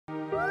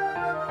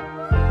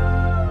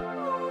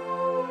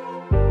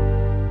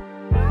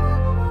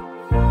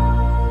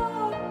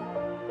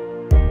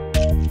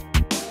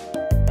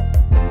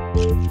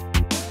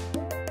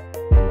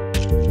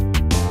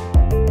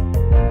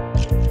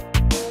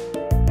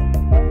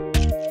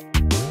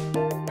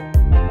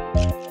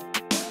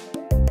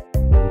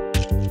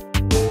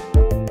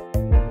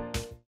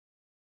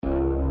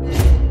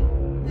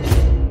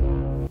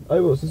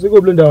Hayibo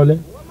sisikuphi ndawo le?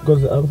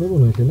 Because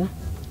akubona ngihle la.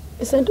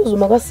 Isento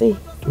uzuma kasi.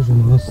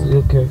 Uzuma kasi.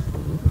 Okay.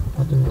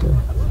 I think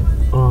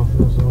no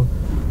so.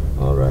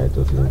 All right,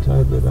 just in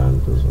time to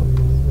run to some.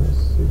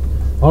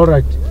 All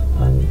right.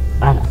 And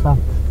stop.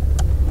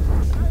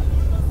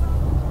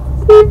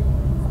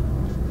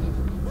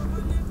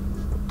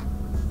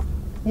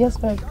 Yes,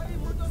 babe.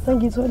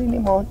 Thank you so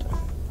much.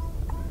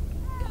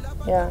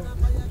 Yeah.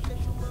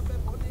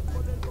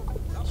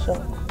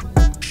 Sure.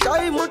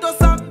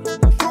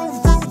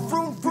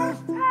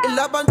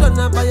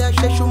 Labantwana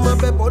bayashesha uma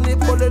bebona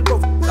ipolo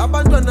elibovu.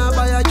 Labantwana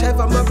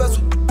bayajiva uma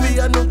bezwa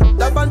piano.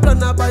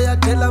 Labantwana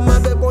bayadela uma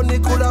bebona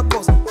ikhula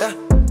boss.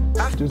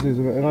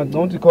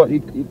 Don't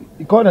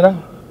ikhona la?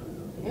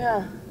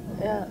 Yeah,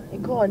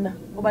 ikhona.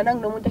 Ngoba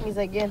nanginomuntu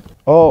engize kuyena.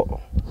 Oh,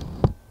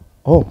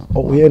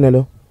 uyena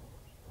lo.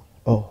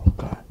 Oh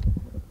God.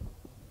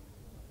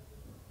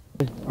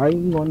 I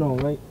no,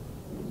 right?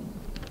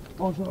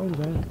 Oh, so I'm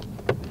there.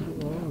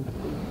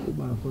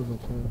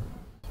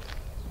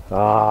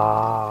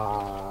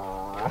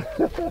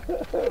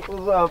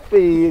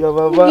 Uzafika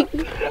baba.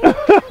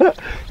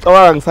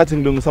 Cabanga ngisathi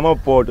ngilungisa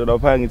amabhodo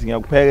lapha ngithi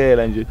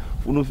ngiyakuphekela nje.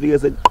 Ufuna ufike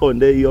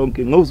sekuqonde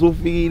yonke.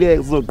 Ngawusufikile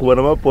kuzoqhuba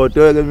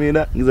namabhodo ke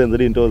mina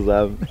ngizenzele into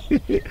zami.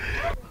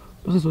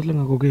 Usizodle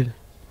ngakokela.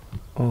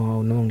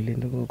 Oh, noma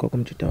ngilinda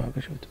kokomjida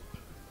wakhe shot.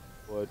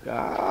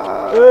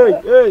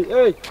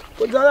 Hey.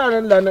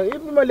 Kwenzakalani lana?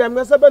 Imali yami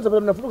ngiyasebenza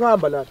phela mina ngifuna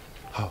ukuhamba la.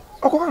 Hawu.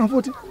 Akhokanga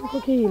futhi?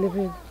 Ukhokhile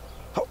phela.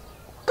 Hawu.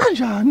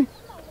 Kanjani?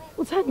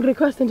 Uthanda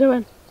request nje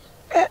wena?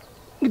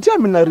 Ngithe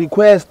mina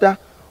requesta.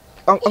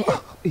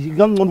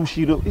 Ngangcono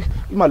ushilo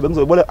imali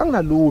bengizoyiboleka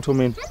anginalutho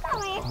mina.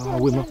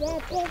 Wema.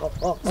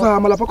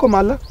 Zama lapha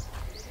khomala.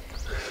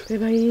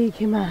 Beba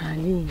yikho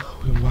imali.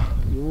 Wema.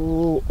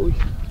 Yo,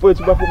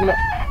 mfowethu bafuna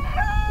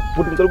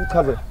futhi ngicela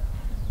ukuchaza.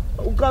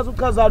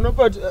 Uchazana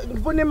mfowethu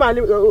ngifuna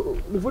imali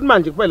ngifuna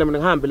manje kuphela mina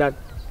ngihambe lana.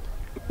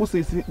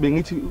 Usisi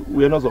bengithi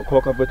uyena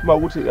ozokhokha mfowethu uma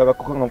ukuthi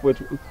akakhokhanga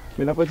mfowethu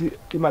mina mfowethu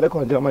imali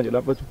ekhona nje manje la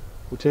mfowethu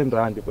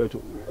u10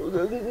 mfowethu.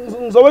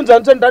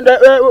 Ngizowenzani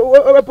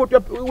 10 ebhuti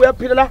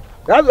uyaphila la?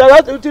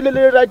 Yazi uthi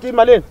le right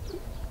imali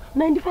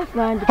 95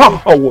 rand.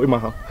 Hawu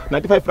emaha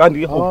 95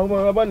 rand. Hawu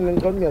ngabani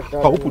ngicela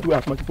ngiyahlala. Hawu ubhuti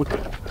uyaphi manje ubhuti?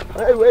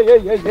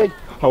 Hey.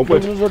 Hawu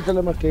mfowethu Uzodlala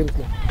ama games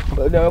la.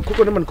 La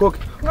khokho noma nikhokhe.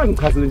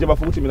 Ngangichazile nje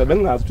bafuthi ukuthi mina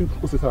bengingazi ukuthi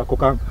usisi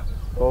akakhokhanga.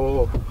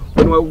 Oh.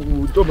 Wena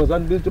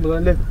untombazane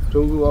le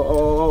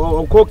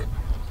awukhokhi.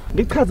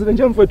 Ngichazile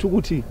nje mfowethu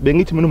ukuthi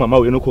bengithi mina umama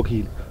wena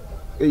okhokhile.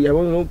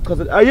 Yabona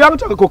ngokuchazela.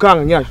 Ayangithi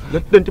akakhokhanga ngiyasho.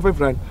 25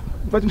 rand.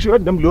 Mfowethu ngisho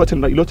nami lo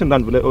 10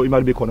 rand vele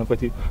imali bekhona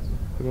mfowethu.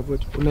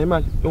 Mfowethu una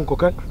imali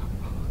ongikhokhela?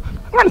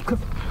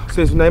 Ngalichaza.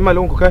 Sesi una imali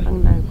ongikhokhela?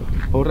 Anginayo.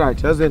 All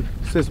right, yazini.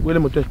 Sesi wele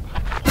emotweni.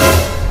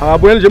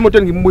 Abuyele nje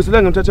emotweni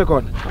ngimbuyisela ngimthathe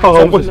khona.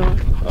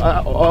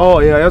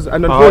 Oh yeah, yazi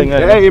anonifoni.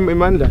 Hey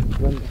imandla.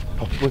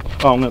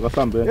 Ungeke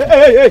asambe.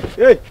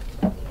 Hey.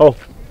 Oh.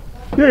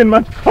 Yini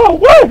man?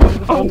 Wey.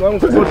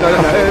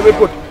 Ngizodlala na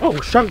bebhoti.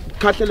 Ushang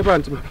khahlele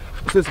phansi.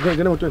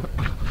 Sesingena emotweni.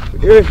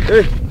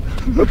 Hey.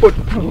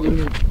 Bebhoti.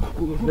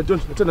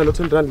 Letoni, uthanda lo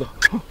 10 rand la.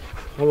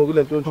 Ngoba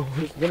kule ntoni.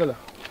 Ngena la.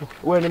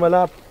 Wena imali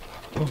lapha.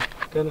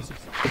 Ngena sisi.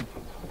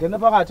 Ngena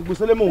phakathi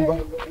busele emumva.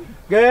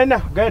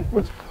 Ngena.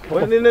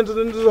 Wena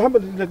nizohamba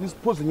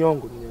nisiphuza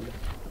inyongo nina.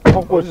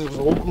 Awukwazi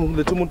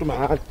ukuletha umuntu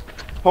mahali.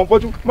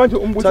 Awufowethu manje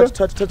umbuthe.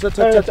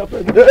 Thatha.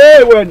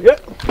 Hey wena.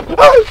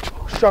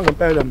 Shanga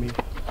impela mina.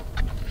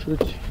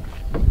 Shit.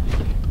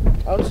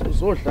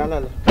 Awuzodlala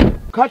la.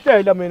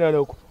 Khathela mina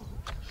lokho.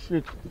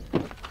 Shit.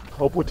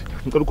 Awuphuthi,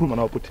 ngicela ukukhuluma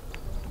nawe phuthi.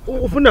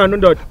 Ufunani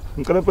ndoda?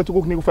 Ngicela mfethu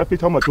ukukunika u5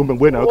 feet amadumbe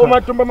ngibuye nawe.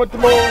 Amadumbe.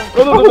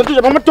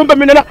 Amadumbe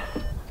mina la.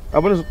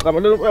 Abona uziqaba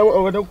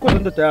wena ukukhuza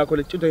indoda yakho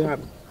le tshintho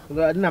ihambe.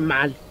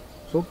 Nginamali.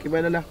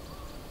 Sokugibela la.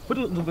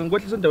 Futhi ngizobe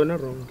ngikwehlisa endaweni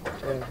wrong.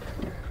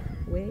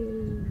 Wey.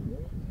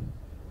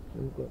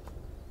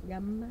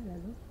 Yamala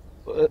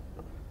lo.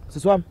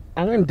 Siswami,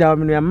 angendawo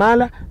mina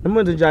uyamala noma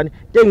wenze njani?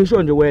 Ke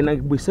ngisho nje wena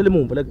ngibuyisela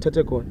emumva la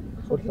kuthathe khona.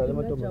 Sodlala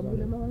amantombazane.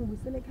 Jabule mama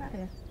ngibuyisele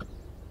ekhaya.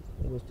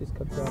 Ngosti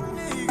isikhathi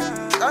sami.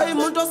 Ay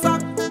muntu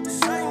sak.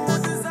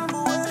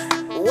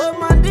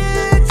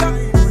 Wemanigga.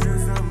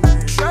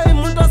 Shay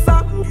muntu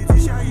sak.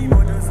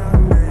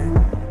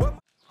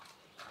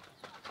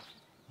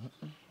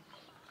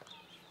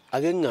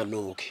 Ake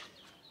nginganokhi.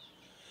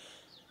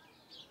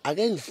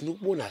 Ake ngifuna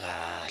ukubona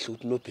kahle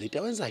ukuthi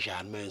Nobhilita wenza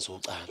njani manje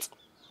ucansi.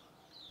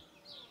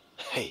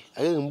 Hey,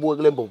 ake ngibuke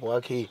kule mbombo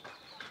yakhe.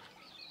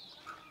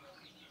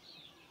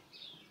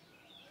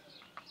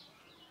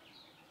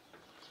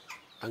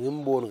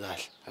 Angimboni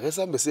kahle. Ake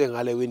sihambe siye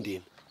ngale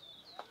windini.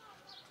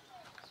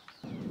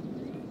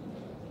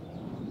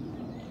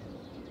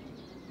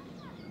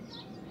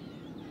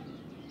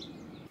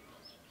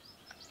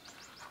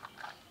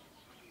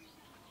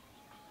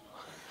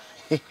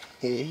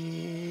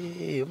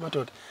 Hey,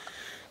 madoda.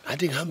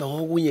 Ngathi ngihamba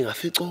ngokunye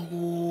ngafica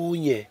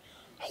okunye.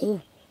 Hawu.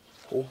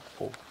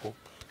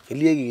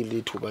 Ngiliyekile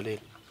ithuba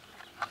leli.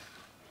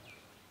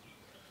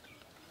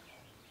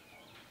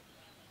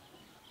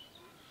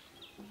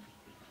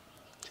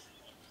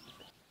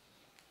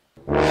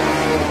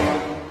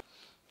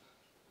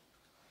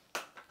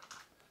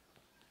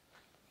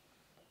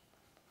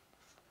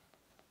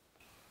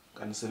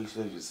 Kan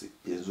self-service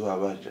yenziwa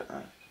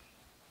kanjani?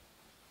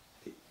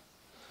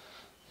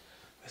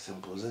 Bese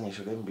ngiphuze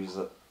ngisho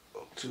lembiza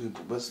ukuthiwa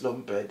iphuphe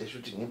silombhede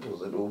shuthi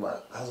ngiphuze lo ma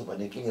azoba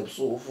nenkinga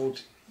ebusuku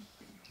futhi.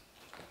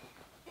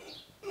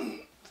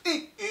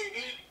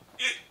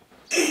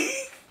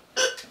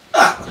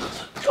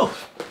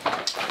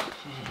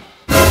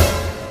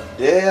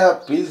 Their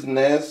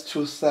business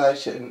to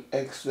such an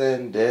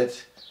extent that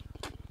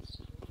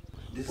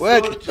the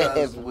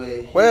soldiers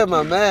were... Where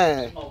my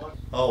man?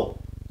 Oh,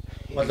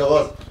 what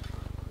was?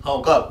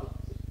 How come?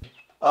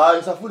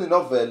 Ngisafuna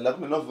novel, la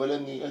kunovel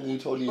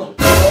engiyitholile.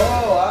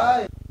 Oh,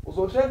 hayi.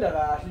 Uzothenda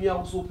kahle unyaka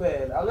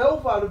usuphela. Angeke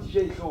ufane uthi nje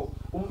ihlo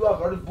umuntu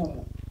wavala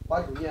ibhumbu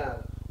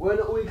wadlunyaka.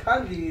 Wena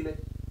uyikhandlile.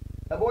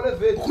 Yabo le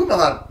veti. Ukhuluma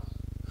ngani?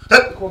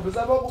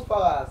 Khombisa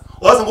bokufakazi.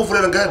 Waze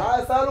ngikuvulela ngene.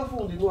 Hayi sala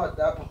ufunda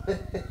incwadi lapha.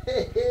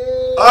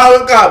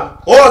 Nkabi.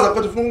 Woza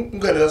futhi ufuna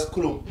ungene la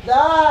sikhuluma.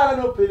 Dala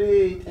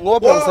Nobhilita.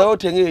 Ngoba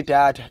ngisayothenga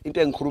idatha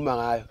into engikhuluma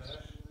ngayo.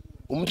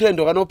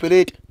 Umthendo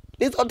kaNobhilita.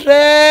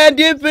 Lizotrend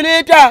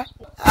iBhilita.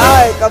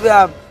 Hayi kabe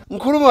yami.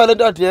 Ngikhuluma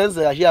lento ade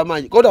yenzeka nje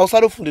manje. Kodwa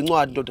usala ufunda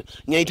incwadi ndoda.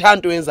 Ngiyayithanda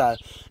into yenzayo.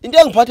 Into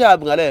engiphatha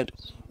kabi ngalento.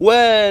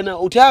 Wena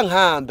uthi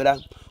angihambe la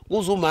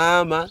kuza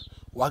umama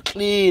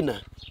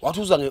wacleaner.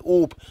 Wathi uza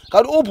ngeUber.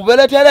 Kanti uUber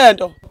belethe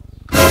lento.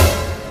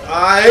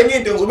 Hayi enye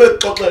into ngizobe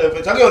ngixoxele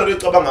mfethu. Akuyona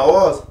into ecabanga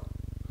woza.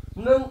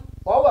 Mina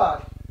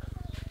wawala.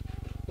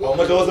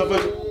 Awumahle woza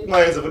mfethu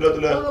ungayenza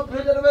into leyo.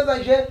 Nobhilita lobenza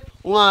nje.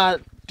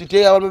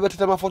 Ungadideka abantu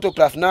bethatha ama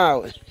photograph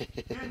nawe.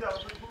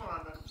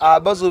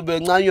 Bazobe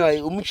ncanywa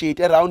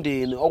umjiti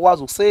aroundini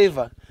okwazi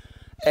ukusave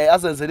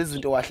azenzele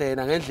izinto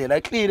kahlena ngendlela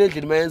eclean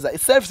endlini mayenza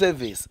iself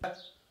service.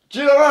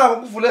 Jika ngaka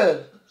ukuvulela.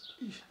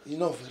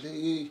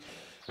 Inovel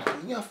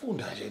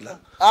ngiyafunda nje la.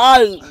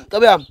 Hayi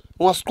kabe yami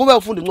ungasiqhubeka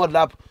ufunda incwadi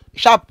lapho.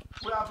 Sharp.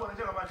 Uyafunda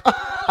njengamanje.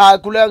 Hayi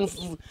kuleya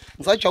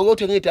ngisajawuka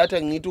ukuthenga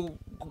idatha ngithi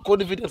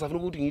khona ivideo ngisafuna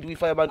ukuthi ngithi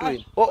uyifake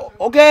ebantwini.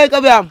 Okay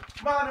kabe yami.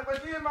 Manje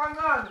mfethu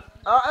imancane.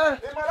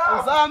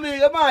 Uzami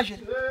ke manje.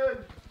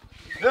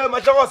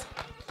 Majakosa.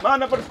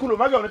 Mana mfethu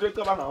sikhuluma akuyona into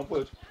ecabanga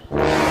mfethu.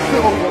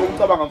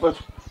 Ucabanga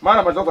mfethu.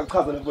 Mana majakosa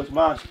kuchaza mfethu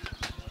manje.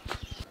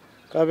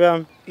 Kabe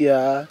yami.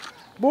 Yeah.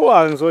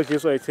 Buwa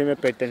ngizodliswa itheme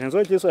ebhedeni.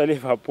 Ngizodliswa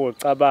eLiverpool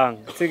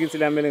cabanga. Ithikithi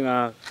lamele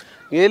ngaka.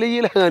 Ngelinye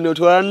ilanga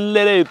niyothola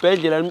nilele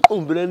ibhedlela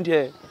niqumbile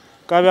nithe.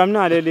 Kabe yami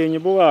nale linye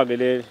buka ke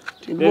leli.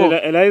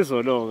 Ela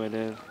izolo ke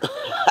leli.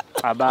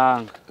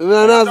 Cabanga.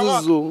 Mina nazi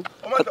izungu.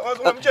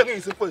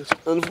 Ungamtshengisi mfethu.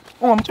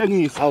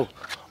 Ungamtshengisi. Hawu.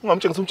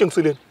 Ungamtshengisi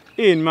umtshengiseleni.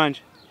 Ini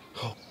manje?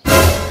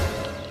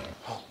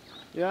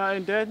 Yeah,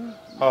 and then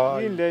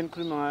yini le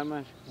nikhuluma ngayo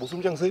manje?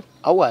 Busumtshengiseli?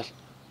 Awukahle.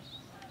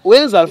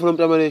 Wenzani funa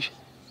umuntu amaneshi?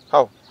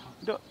 Hawu.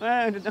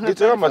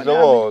 Ngithe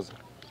madlokoza.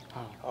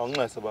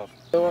 Awunqese baba.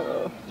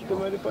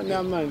 Kumele ifoni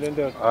yami manje le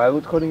ndoda. Hayi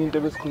ukuthi khona into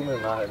ebesikhulume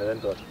ngayo le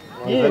ndoda.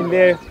 Yini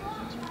le?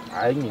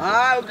 Hayi ngithi.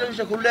 Hayi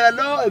ukusho khuleka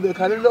lo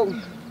ebekhala lo.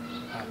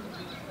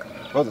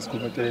 Waze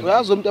sikhulume eceleni.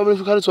 Uyazi umuntu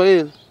amaneshi ukhaliswa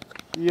yini?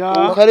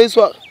 Yeah.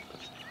 Ukhaliswa.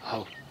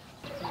 Hawu.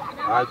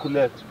 Hayi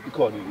khuleka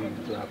ikhona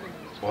into yakho.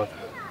 Wazi.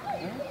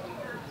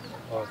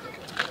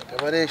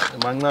 Amaneshi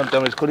Mancane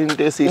mntwana khona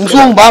into esihle.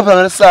 ngisungibapha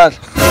ngalesihla.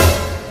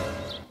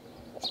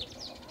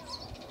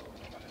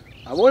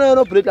 Abona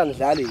Nobhilita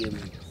ngidlali ke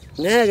mina.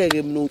 Ngeke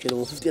ke mina ungitshele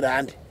ngo50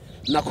 rand.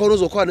 Nakhona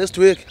uzokhona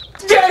nesidwek.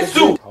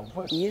 Jesu.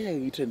 Ngeke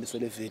ngithendise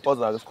le video.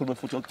 Oza ke sikhulume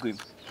futhi okugcina.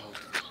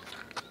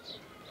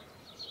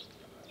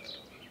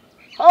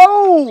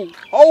 Awu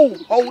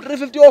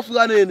 350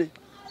 ofika nini?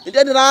 Into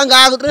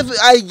endirangaka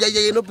 350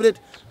 ayi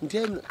Nobhilita.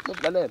 Ngithe mina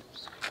nobulalela.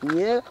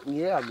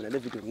 Ngiyeka mina le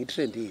video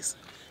ngiyitrendise.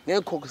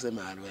 Ngeke khokhise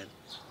imali wena.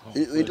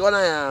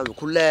 Intwana yami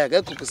khuleka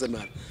ngeke khokhise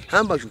imali.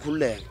 Hamba nje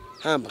ukhuleka.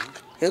 Hamba.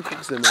 Ngeke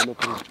khokhise imali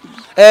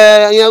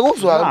Nobhilita.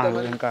 Ngiyakuzwa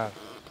Nkabi.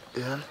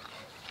 Yeah.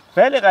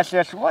 Vele kahle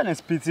kahle ubone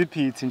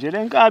siphithiphithi nje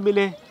le nkabi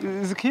le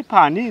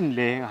izikhiphani ini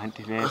le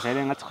kanti le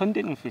vele ngathi khona into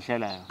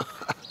engifihlelayo.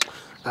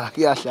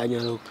 Kuyahlanya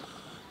lokho.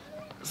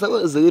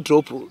 Sekwenzeka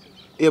idrop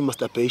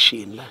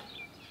ye-masturbation la.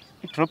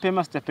 Drop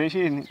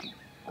masturbation.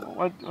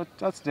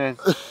 What's that?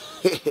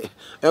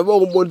 Yabo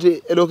umuntu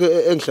ukuthi elokho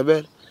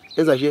engihlebela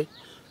enza nje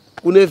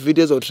kune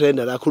video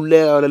ezotrenda la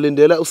khuleka wala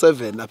lindela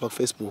u7 lapha ku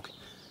Facebook.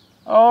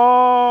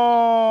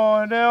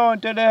 Oh, leyo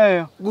nto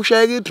leyo.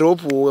 Kushayeka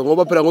idrop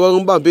ngoba phela ngoba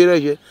ngibambile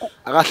nje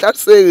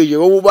akahlatseki nje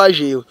ngoba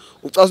ubanjiwe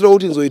ucasula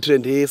ukuthi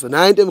ngizoyitrendisa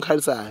nayo into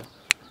emkhalisayo.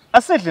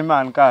 Asidle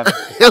imali nkabi.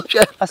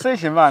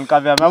 Asidle imali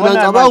nkabi yami. Yabona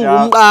ngicabanga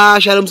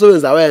umqasha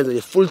lomsebenzi awenze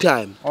nje full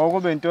time.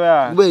 Kube into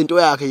yakhe. Kube into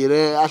yakhe nje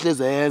le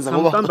ahleze yenza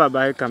ngoba ngihamba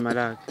baye igama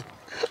lakhe.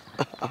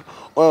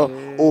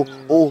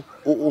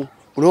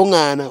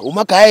 Ulongana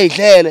umagaya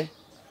idlele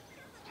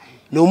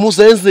noma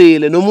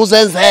usenzile noma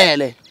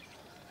usenzele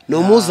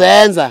noma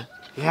uzenza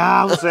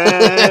ya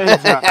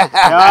uzenza ya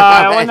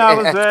yabona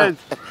uzenza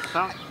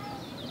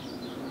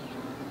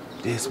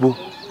Yesibo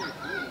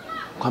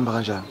kuhamba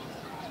kanjani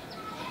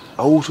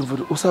awusho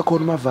mfowethu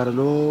usakhona umavara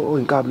lo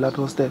oyinkabi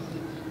lapha hostel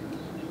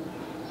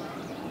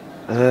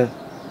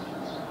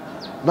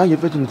manje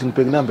mfowethu ngithi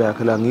ngibheka inamba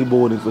yakhe la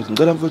ngiyibone mfowethu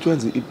ngicela mfowethu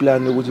wenze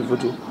iplan ukuthi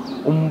mfowethu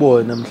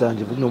umboy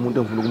namhlanje kunomuntu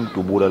engifuna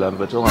ukumdubula la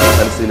mfethu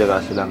ongahlalisile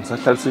kahle la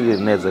ngisahlalisile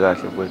neze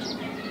kahle mfethu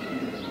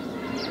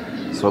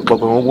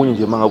soxoxa ngokunye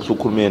nje mangabe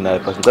usukhulumile naye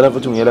but ngicela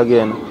mfethu ngiyela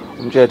kuyena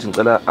umthetho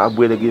ngicela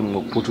abuyele kimi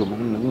ngokuphuthuma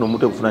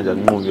kunomuntu engifuna nje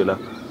akunqunye la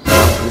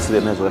ngihlalisile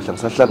neze kahle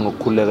ngisahlala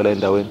ngokukhululeka la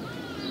endaweni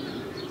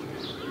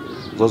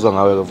ngizozwa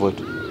ngawe ke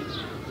mfethu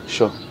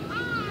sure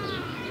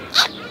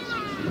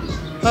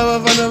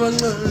abafana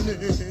abancane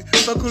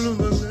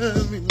bakhuluma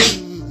ngami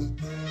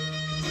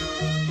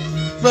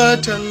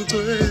bathi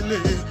angigcwele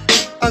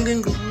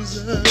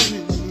angingqubuzani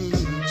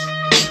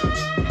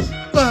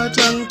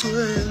bathi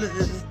angigcwele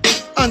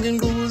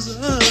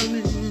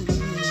angingqubuzani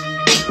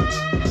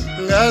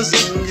ngaze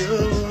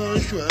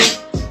ngiyoshwa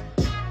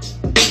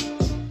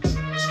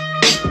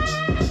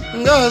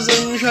ngaze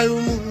ngishaya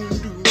umuntu